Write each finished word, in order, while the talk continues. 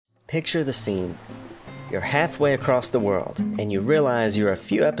Picture the scene. You're halfway across the world, and you realize you're a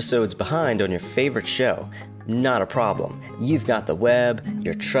few episodes behind on your favorite show. Not a problem. You've got the web,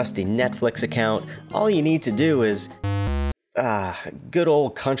 your trusty Netflix account. All you need to do is... good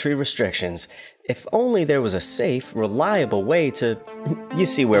old country restrictions. If only there was a safe, reliable way to... You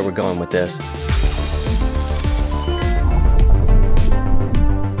see where we're going with this.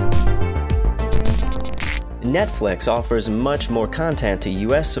 Netflix offers much more content to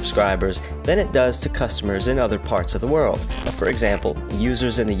US subscribers than it does to customers in other parts of the world. For example,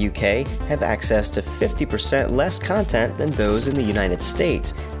 users in the UK have access to 50% less content than those in the United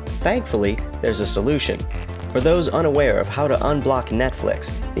States. Thankfully, there's a solution. For those unaware of how to unblock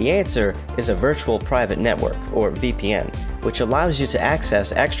Netflix, the answer is a virtual private network, or VPN, which allows you to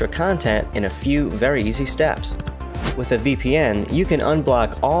access extra content in a few very easy steps. With a VPN, you can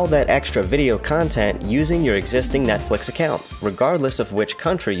unblock all that extra video content using your existing Netflix account, regardless of which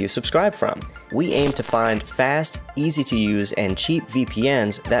country you subscribe from. We aim to find fast, easy-to-use, and cheap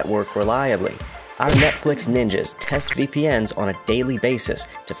VPNs that work reliably. Our Netflix ninjas test VPNs on a daily basis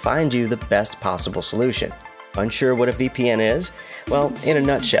to find you the best possible solution. Unsure what a VPN is? Well, in a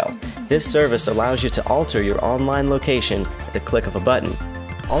nutshell, this service allows you to alter your online location at the click of a button.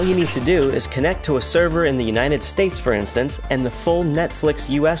 All you need to do is connect to a server in the United States, for instance, and the full Netflix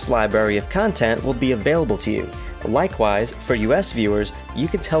US library of content will be available to you. Likewise, for US viewers, you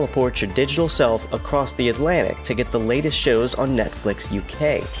can teleport your digital self across the Atlantic to get the latest shows on Netflix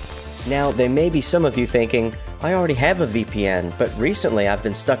UK. Now, there may be some of you thinking, I already have a VPN, but recently I've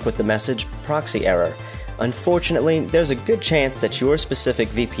been stuck with the message proxy error. Unfortunately, there's a good chance that your specific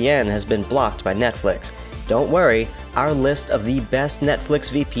VPN has been blocked by Netflix. Don't worry, our list of the best Netflix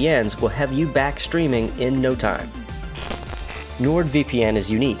VPNs will have you back streaming in no time. NordVPN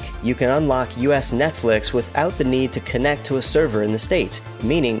is unique. You can unlock US Netflix without the need to connect to a server in the States,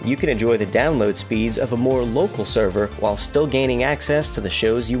 meaning you can enjoy the download speeds of a more local server while still gaining access to the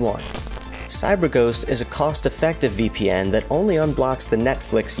shows you want. CyberGhost is a cost-effective VPN that only unblocks the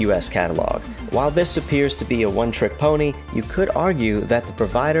Netflix US catalog. While this appears to be a one-trick pony, you could argue that the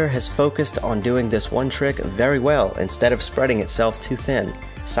provider has focused on doing this one trick very well instead of spreading itself too thin.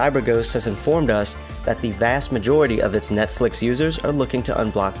 CyberGhost has informed us that the vast majority of its Netflix users are looking to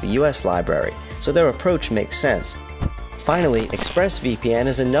unblock the US library, so their approach makes sense. Finally, ExpressVPN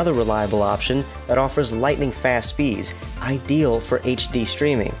is another reliable option that offers lightning-fast speeds, ideal for HD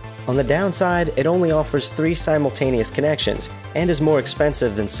streaming. On the downside, it only offers 3 simultaneous connections and is more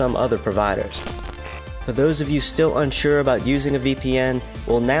expensive than some other providers. For those of you still unsure about using a VPN,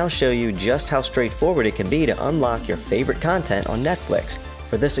 we'll now show you just how straightforward it can be to unlock your favorite content on Netflix.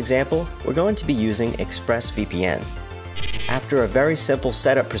 For this example, we're going to be using ExpressVPN. After a very simple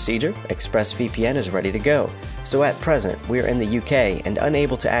setup procedure, ExpressVPN is ready to go. So at present, we're in the UK and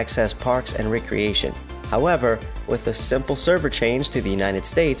unable to access parks and recreation. However, with a simple server change to the United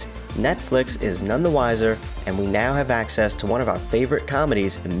States, Netflix is none the wiser, and we now have access to one of our favorite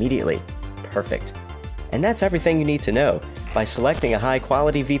comedies immediately. Perfect. And that's everything you need to know. By selecting a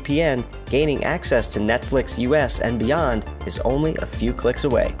high-quality VPN, gaining access to Netflix US and beyond is only a few clicks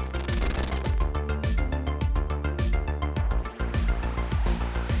away.